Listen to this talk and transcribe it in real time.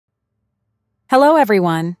Hello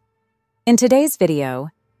everyone! In today's video,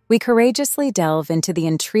 we courageously delve into the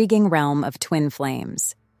intriguing realm of twin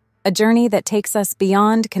flames, a journey that takes us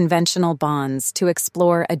beyond conventional bonds to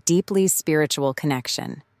explore a deeply spiritual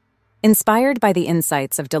connection. Inspired by the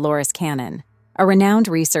insights of Dolores Cannon, a renowned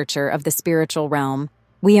researcher of the spiritual realm,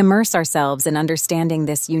 we immerse ourselves in understanding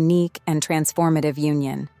this unique and transformative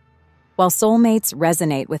union. While soulmates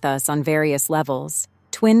resonate with us on various levels,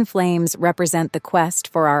 twin flames represent the quest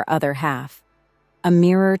for our other half, a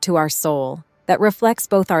mirror to our soul that reflects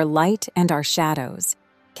both our light and our shadows,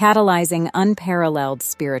 catalyzing unparalleled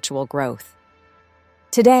spiritual growth.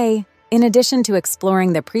 Today, in addition to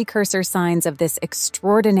exploring the precursor signs of this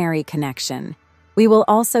extraordinary connection, we will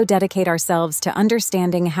also dedicate ourselves to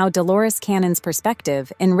understanding how Dolores Cannon's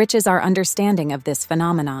perspective enriches our understanding of this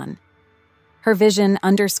phenomenon. Her vision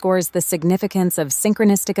underscores the significance of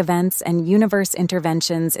synchronistic events and universe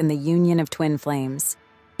interventions in the union of twin flames,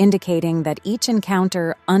 indicating that each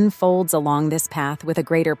encounter unfolds along this path with a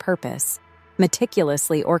greater purpose,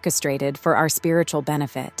 meticulously orchestrated for our spiritual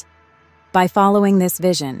benefit. By following this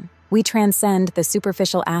vision, we transcend the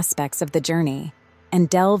superficial aspects of the journey and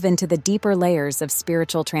delve into the deeper layers of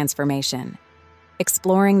spiritual transformation,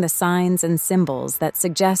 exploring the signs and symbols that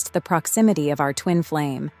suggest the proximity of our twin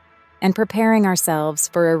flame, and preparing ourselves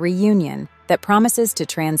for a reunion that promises to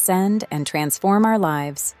transcend and transform our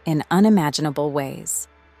lives in unimaginable ways.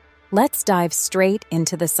 Let's dive straight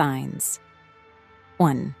into the signs.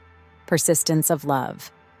 1. Persistence of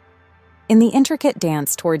love. In the intricate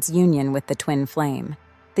dance towards union with the twin flame,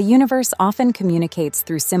 the universe often communicates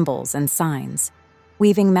through symbols and signs,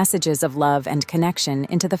 weaving messages of love and connection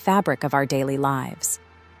into the fabric of our daily lives.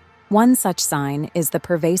 One such sign is the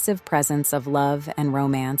pervasive presence of love and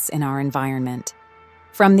romance in our environment.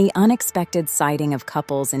 From the unexpected sighting of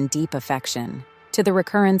couples in deep affection to the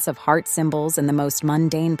recurrence of heart symbols in the most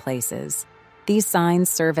mundane places, these signs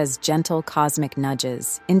serve as gentle cosmic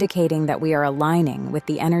nudges, indicating that we are aligning with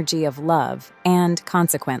the energy of love and,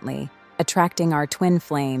 consequently, attracting our twin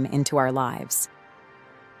flame into our lives.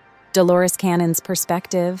 Dolores Cannon's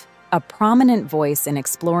perspective, a prominent voice in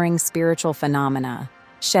exploring spiritual phenomena,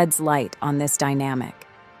 sheds light on this dynamic.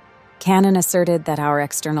 Cannon asserted that our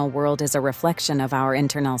external world is a reflection of our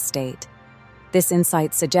internal state. This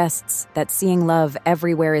insight suggests that seeing love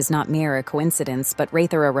everywhere is not mere a coincidence, but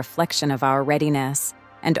rather a reflection of our readiness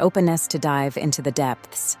and openness to dive into the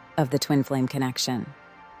depths of the twin flame connection.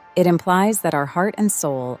 It implies that our heart and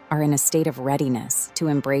soul are in a state of readiness to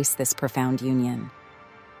embrace this profound union.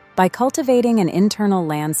 By cultivating an internal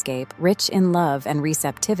landscape rich in love and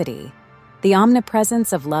receptivity, the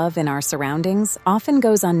omnipresence of love in our surroundings often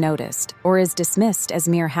goes unnoticed or is dismissed as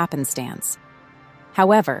mere happenstance.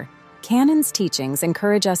 However, Cannon's teachings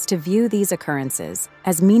encourage us to view these occurrences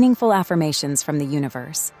as meaningful affirmations from the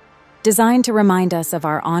universe, designed to remind us of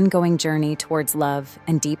our ongoing journey towards love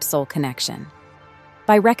and deep soul connection.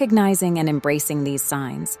 By recognizing and embracing these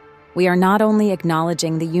signs, we are not only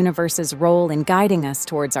acknowledging the universe's role in guiding us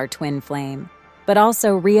towards our twin flame, but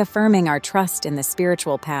also reaffirming our trust in the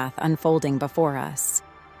spiritual path unfolding before us.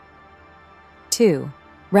 2.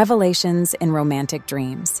 Revelations in romantic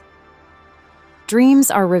dreams.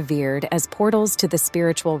 Dreams are revered as portals to the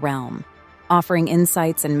spiritual realm, offering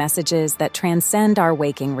insights and messages that transcend our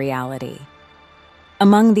waking reality.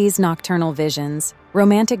 Among these nocturnal visions,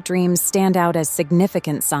 romantic dreams stand out as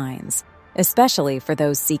significant signs, especially for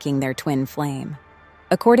those seeking their twin flame.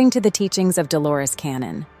 According to the teachings of Dolores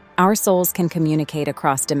Cannon, our souls can communicate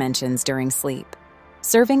across dimensions during sleep,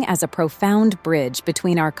 serving as a profound bridge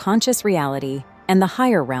between our conscious reality and the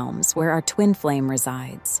higher realms where our twin flame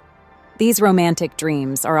resides. These romantic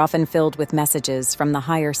dreams are often filled with messages from the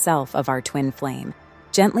higher self of our twin flame,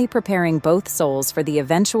 gently preparing both souls for the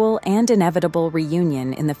eventual and inevitable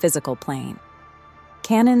reunion in the physical plane.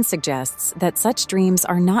 Cannon suggests that such dreams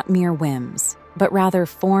are not mere whims, but rather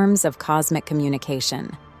forms of cosmic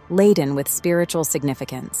communication, laden with spiritual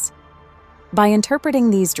significance. By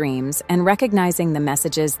interpreting these dreams and recognizing the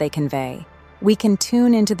messages they convey, we can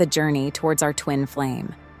tune into the journey towards our twin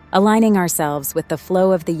flame, aligning ourselves with the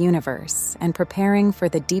flow of the universe and preparing for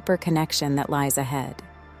the deeper connection that lies ahead.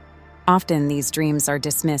 Often these dreams are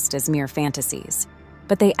dismissed as mere fantasies,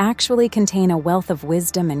 but they actually contain a wealth of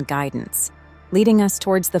wisdom and guidance, leading us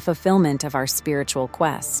towards the fulfillment of our spiritual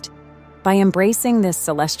quest. By embracing this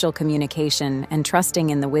celestial communication and trusting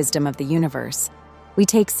in the wisdom of the universe, we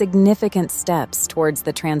take significant steps towards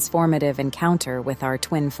the transformative encounter with our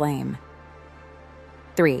twin flame.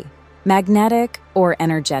 3. Magnetic or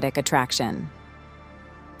energetic attraction.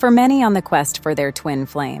 For many on the quest for their twin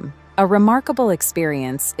flame, a remarkable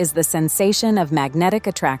experience is the sensation of magnetic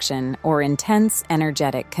attraction or intense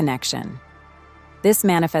energetic connection. This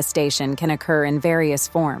manifestation can occur in various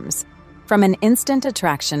forms, from an instant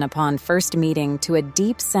attraction upon first meeting to a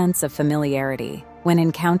deep sense of familiarity when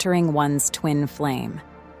encountering one's twin flame.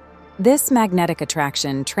 This magnetic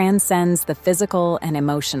attraction transcends the physical and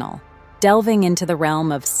emotional, delving into the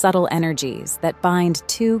realm of subtle energies that bind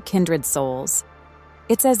two kindred souls.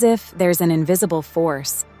 It's as if there's an invisible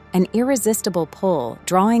force, an irresistible pull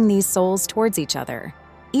drawing these souls towards each other,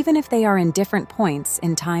 even if they are in different points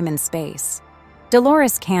in time and space.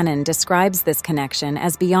 Dolores Cannon describes this connection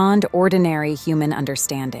as beyond ordinary human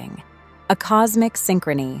understanding, a cosmic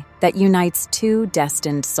synchrony that unites two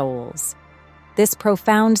destined souls. This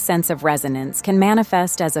profound sense of resonance can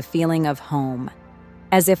manifest as a feeling of home,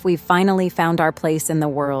 as if we've finally found our place in the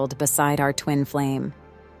world beside our twin flame.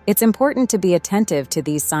 It's important to be attentive to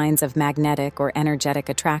these signs of magnetic or energetic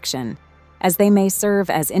attraction, as they may serve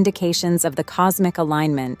as indications of the cosmic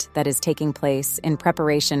alignment that is taking place in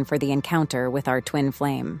preparation for the encounter with our twin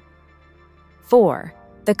flame. 4.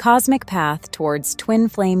 The cosmic path towards twin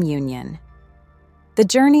flame union. The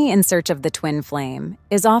journey in search of the twin flame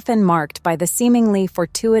is often marked by the seemingly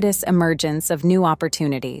fortuitous emergence of new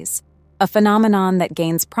opportunities, a phenomenon that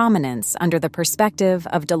gains prominence under the perspective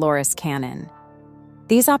of Dolores Cannon.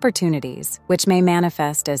 These opportunities, which may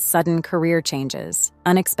manifest as sudden career changes,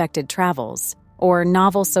 unexpected travels, or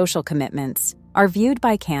novel social commitments, are viewed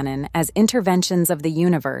by Cannon as interventions of the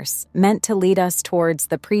universe meant to lead us towards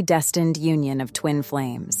the predestined union of twin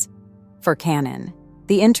flames. For Cannon,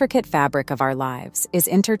 the intricate fabric of our lives is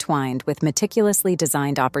intertwined with meticulously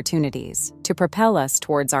designed opportunities to propel us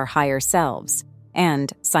towards our higher selves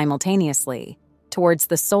and, simultaneously, towards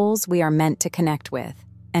the souls we are meant to connect with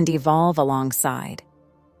and evolve alongside.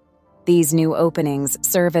 These new openings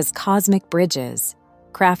serve as cosmic bridges,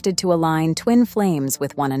 crafted to align twin flames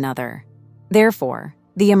with one another. Therefore,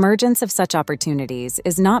 the emergence of such opportunities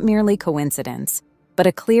is not merely coincidence, but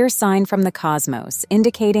a clear sign from the cosmos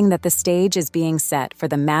indicating that the stage is being set for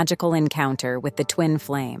the magical encounter with the twin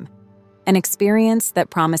flame, an experience that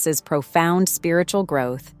promises profound spiritual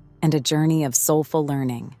growth and a journey of soulful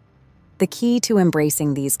learning. The key to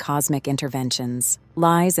embracing these cosmic interventions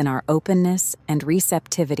lies in our openness and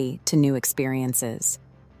receptivity to new experiences,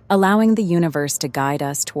 allowing the universe to guide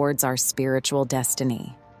us towards our spiritual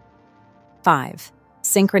destiny. 5.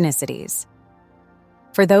 Synchronicities.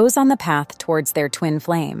 For those on the path towards their twin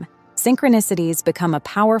flame, synchronicities become a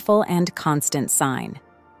powerful and constant sign.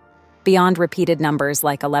 Beyond repeated numbers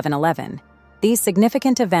like 1111, these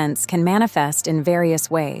significant events can manifest in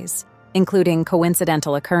various ways, including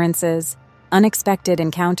coincidental occurrences, unexpected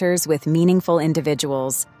encounters with meaningful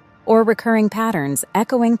individuals, or recurring patterns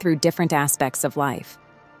echoing through different aspects of life.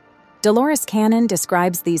 Dolores Cannon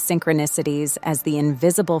describes these synchronicities as the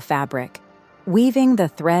invisible fabric, weaving the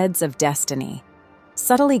threads of destiny,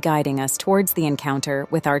 subtly guiding us towards the encounter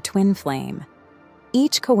with our twin flame.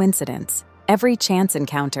 Each coincidence, every chance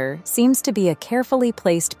encounter, seems to be a carefully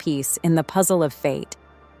placed piece in the puzzle of fate,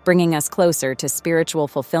 bringing us closer to spiritual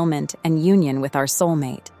fulfillment and union with our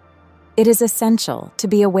soulmate. It is essential to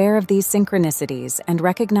be aware of these synchronicities and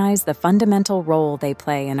recognize the fundamental role they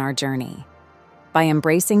play in our journey. By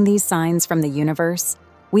embracing these signs from the universe,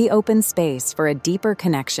 we open space for a deeper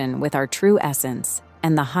connection with our true essence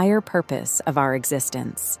and the higher purpose of our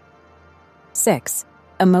existence. 6.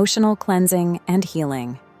 Emotional cleansing and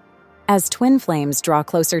healing. As twin flames draw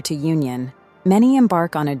closer to union, many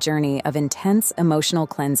embark on a journey of intense emotional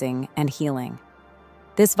cleansing and healing.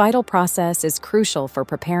 This vital process is crucial for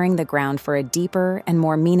preparing the ground for a deeper and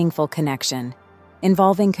more meaningful connection,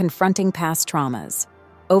 involving confronting past traumas,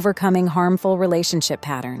 overcoming harmful relationship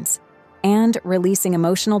patterns, and releasing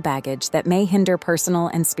emotional baggage that may hinder personal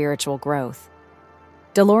and spiritual growth.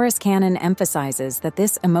 Dolores Cannon emphasizes that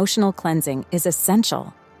this emotional cleansing is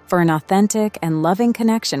essential for an authentic and loving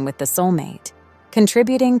connection with the soulmate,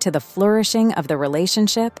 contributing to the flourishing of the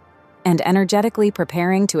relationship and energetically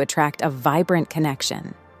preparing to attract a vibrant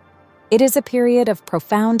connection. It is a period of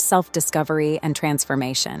profound self-discovery and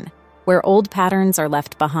transformation, where old patterns are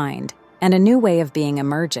left behind and a new way of being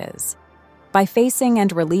emerges. By facing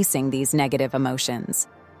and releasing these negative emotions,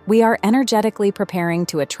 we are energetically preparing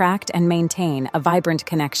to attract and maintain a vibrant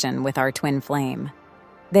connection with our twin flame.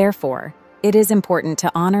 Therefore, it is important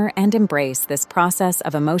to honor and embrace this process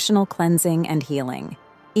of emotional cleansing and healing,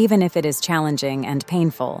 even if it is challenging and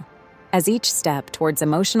painful, as each step towards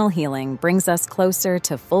emotional healing brings us closer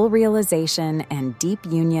to full realization and deep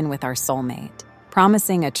union with our soulmate,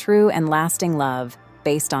 promising a true and lasting love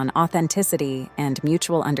based on authenticity and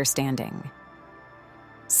mutual understanding.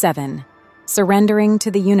 7. Surrendering to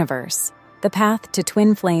the universe, the path to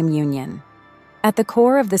twin flame union. At the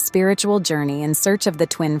core of the spiritual journey in search of the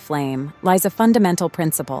twin flame lies a fundamental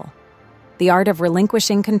principle: the art of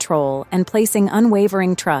relinquishing control and placing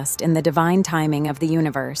unwavering trust in the divine timing of the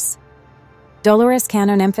universe. Dolores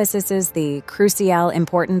Cannon emphasizes the crucial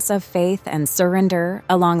importance of faith and surrender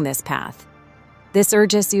along this path. This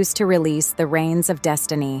urges us to release the reins of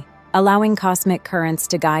destiny, allowing cosmic currents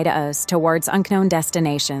to guide us towards unknown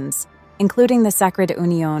destinations, including the sacred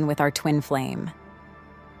union with our twin flame.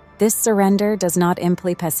 This surrender does not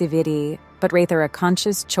imply passivity, but rather a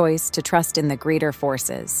conscious choice to trust in the greater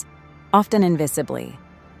forces, often invisibly,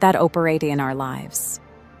 that operate in our lives.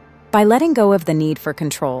 By letting go of the need for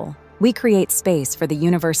control, we create space for the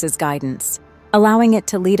universe's guidance, allowing it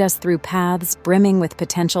to lead us through paths brimming with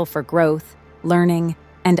potential for growth, learning,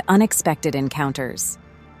 and unexpected encounters.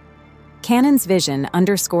 Cannon's vision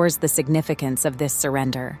underscores the significance of this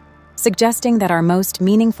surrender, suggesting that our most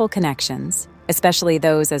meaningful connections, especially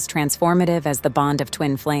those as transformative as the bond of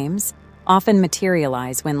twin flames, often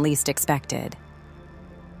materialize when least expected.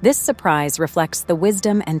 This surprise reflects the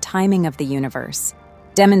wisdom and timing of the universe,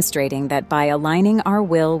 demonstrating that by aligning our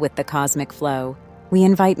will with the cosmic flow, we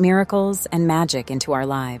invite miracles and magic into our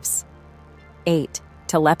lives. 8.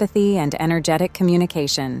 Telepathy and energetic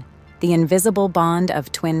communication, the invisible bond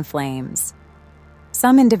of twin flames.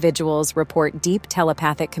 Some individuals report deep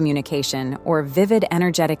telepathic communication or vivid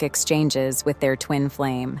energetic exchanges with their twin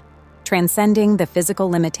flame, transcending the physical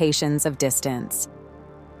limitations of distance.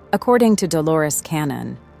 According to Dolores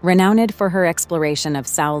Cannon, renowned for her exploration of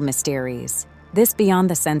soul mysteries, this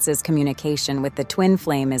beyond-the-senses communication with the twin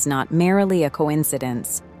flame is not merely a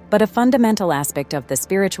coincidence, but a fundamental aspect of the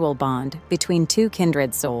spiritual bond between two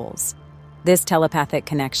kindred souls. This telepathic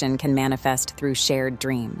connection can manifest through shared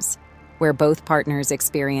dreams, where both partners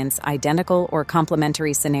experience identical or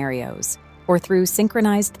complementary scenarios, or through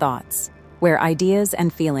synchronized thoughts, where ideas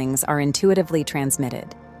and feelings are intuitively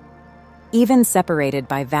transmitted. Even separated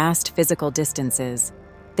by vast physical distances,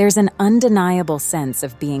 there's an undeniable sense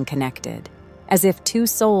of being connected, as if two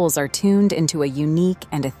souls are tuned into a unique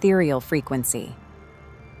and ethereal frequency.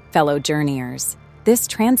 Fellow journeyers, this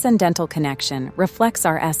transcendental connection reflects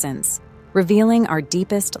our essence, revealing our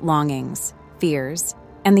deepest longings, fears,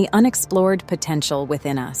 and the unexplored potential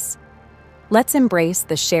within us. Let's embrace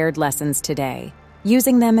the shared lessons today,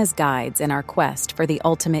 using them as guides in our quest for the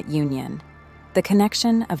ultimate union, the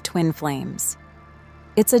connection of twin flames.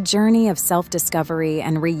 It's a journey of self-discovery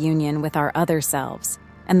and reunion with our other selves,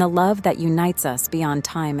 and the love that unites us beyond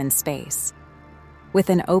time and space. With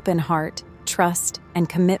an open heart, trust, and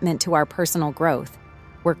commitment to our personal growth,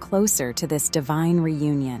 we're closer to this divine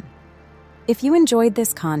reunion. If you enjoyed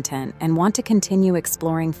this content and want to continue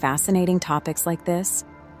exploring fascinating topics like this,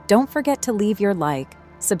 don't forget to leave your like,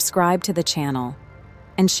 subscribe to the channel,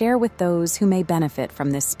 and share with those who may benefit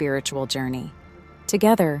from this spiritual journey.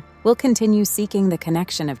 Together, we'll continue seeking the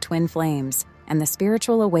connection of twin flames and the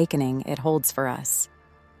spiritual awakening it holds for us.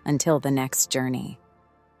 Until the next journey.